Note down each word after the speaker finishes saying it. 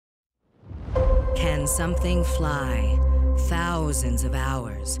Can something fly thousands of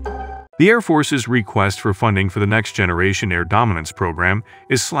hours? The Air Force's request for funding for the Next Generation Air Dominance program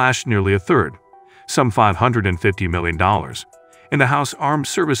is slashed nearly a third, some $550 million, in the House Armed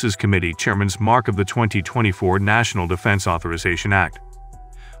Services Committee Chairman's mark of the 2024 National Defense Authorization Act.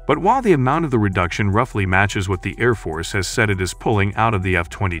 But while the amount of the reduction roughly matches what the Air Force has said it is pulling out of the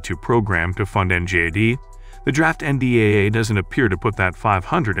F-22 program to fund NGAD, the draft NDAA doesn't appear to put that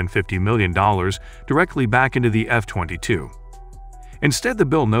 $550 million directly back into the F-22. Instead, the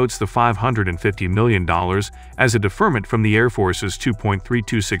bill notes the $550 million as a deferment from the Air Force's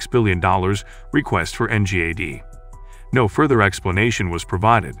 $2.326 billion request for NGAD. No further explanation was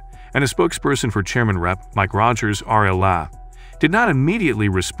provided, and a spokesperson for Chairman Rep. Mike Rogers, RLA, did not immediately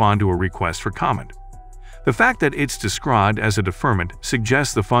respond to a request for comment. The fact that it's described as a deferment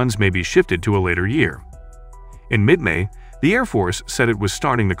suggests the funds may be shifted to a later year. In mid-May, the Air Force said it was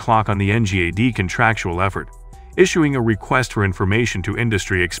starting the clock on the NGAD contractual effort, issuing a request for information to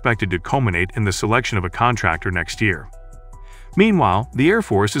industry expected to culminate in the selection of a contractor next year. Meanwhile, the Air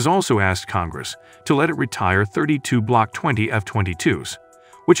Force has also asked Congress to let it retire 32 Block 20 F-22s,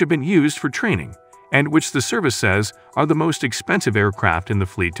 which have been used for training and which the service says are the most expensive aircraft in the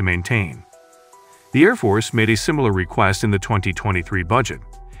fleet to maintain. The Air Force made a similar request in the 2023 budget,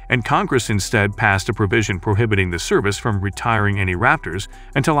 and Congress instead passed a provision prohibiting the service from retiring any Raptors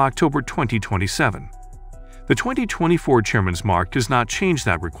until October 2027. The 2024 Chairman's mark does not change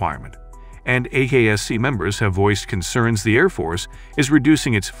that requirement, and AKSC members have voiced concerns the Air Force is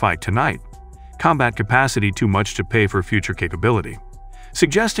reducing its fight tonight combat capacity too much to pay for future capability,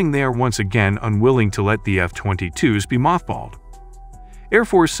 suggesting they are once again unwilling to let the F-22s be mothballed. Air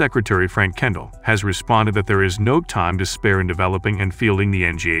Force Secretary Frank Kendall has responded that there is no time to spare in developing and fielding the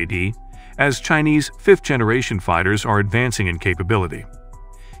NGAD, as Chinese fifth-generation fighters are advancing in capability.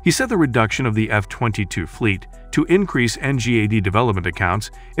 He said the reduction of the F-22 fleet to increase NGAD development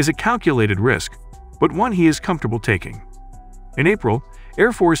accounts is a calculated risk, but one he is comfortable taking. In April,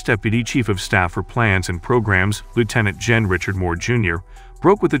 Air Force Deputy Chief of Staff for Plans and Programs Lieutenant Gen. Richard Moore Jr.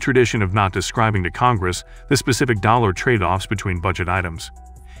 broke with the tradition of not describing to Congress the specific dollar trade-offs between budget items.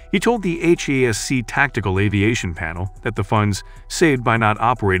 He told the HASC Tactical Aviation Panel that the funds saved by not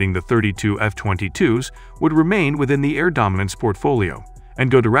operating the 32 F-22s would remain within the air dominance portfolio and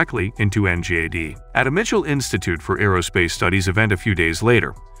go directly into NGAD. At a Mitchell Institute for Aerospace Studies event a few days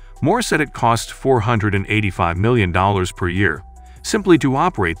later, Moore said it cost $485 million per year simply to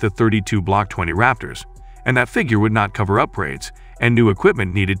operate the 32 Block 20 Raptors, and that figure would not cover upgrades and new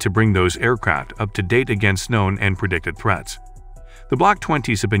equipment needed to bring those aircraft up to date against known and predicted threats. The Block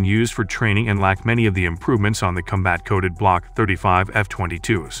 20s have been used for training and lack many of the improvements on the combat-coded Block 35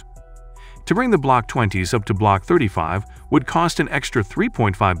 F-22s. To bring the Block 20s up to Block 35 would cost an extra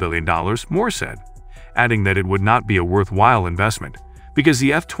 $3.5 billion, Moore said, adding that it would not be a worthwhile investment because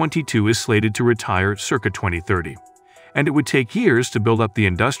the F-22 is slated to retire circa 2030, and it would take years to build up the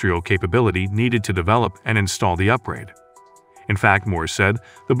industrial capability needed to develop and install the upgrade. In fact, Moore said,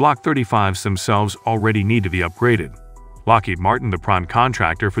 the Block 35s themselves already need to be upgraded. Lockheed Martin, the prime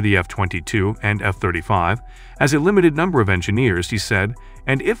contractor for the F-22 and F-35, has a limited number of engineers, he said,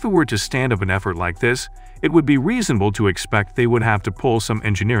 and if it were to stand up an effort like this, it would be reasonable to expect they would have to pull some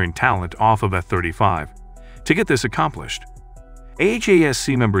engineering talent off of F-35 to get this accomplished.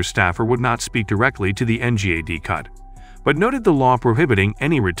 AHASC member staffer would not speak directly to the NGAD cut, but noted the law prohibiting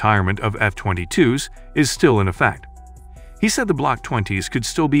any retirement of F-22s is still in effect. He said the Block 20s could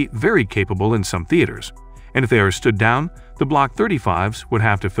still be very capable in some theaters, and if they are stood down, the Block 35s would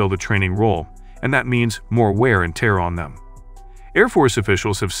have to fill the training role, and that means more wear and tear on them. Air Force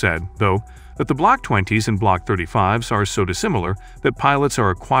officials have said, though, that the Block 20s and Block 35s are so dissimilar that pilots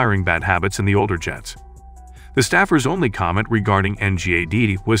are acquiring bad habits in the older jets. The staffer's only comment regarding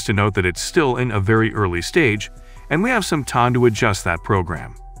NGAD was to note that it's still in a very early stage, and we have some time to adjust that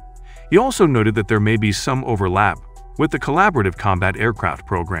program. He also noted that there may be some overlap with the Collaborative Combat Aircraft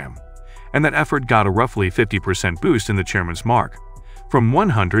program, and that effort got a roughly 50% boost in the chairman's mark, from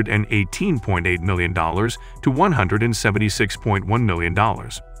 $118.8 million to $176.1 million.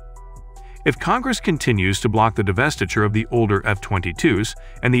 If Congress continues to block the divestiture of the older F-22s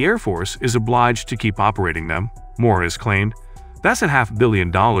and the Air Force is obliged to keep operating them, Moore has claimed, that's $500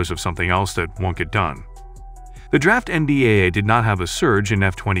 million of something else that won't get done. The draft NDAA did not have a surge in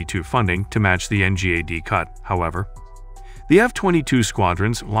F-22 funding to match the NGAD cut, however. The F-22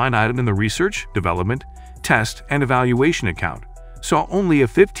 squadron's line item in the Research, Development, Test, and Evaluation account saw only a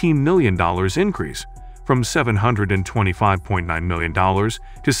 $15 million increase, from $725.9 million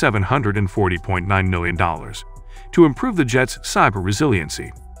to $740.9 million, to improve the jet's cyber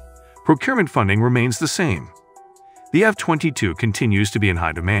resiliency. procurement funding remains the same. The F-22 continues to be in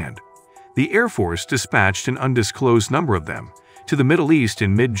high demand. The Air Force dispatched an undisclosed number of them to the Middle East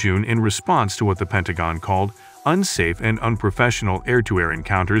in mid-June in response to what the Pentagon called unsafe and unprofessional air-to-air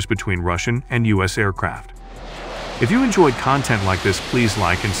encounters between Russian and U.S. aircraft. If you enjoyed content like this, please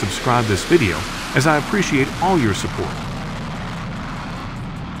like and subscribe this video, as I appreciate all your support.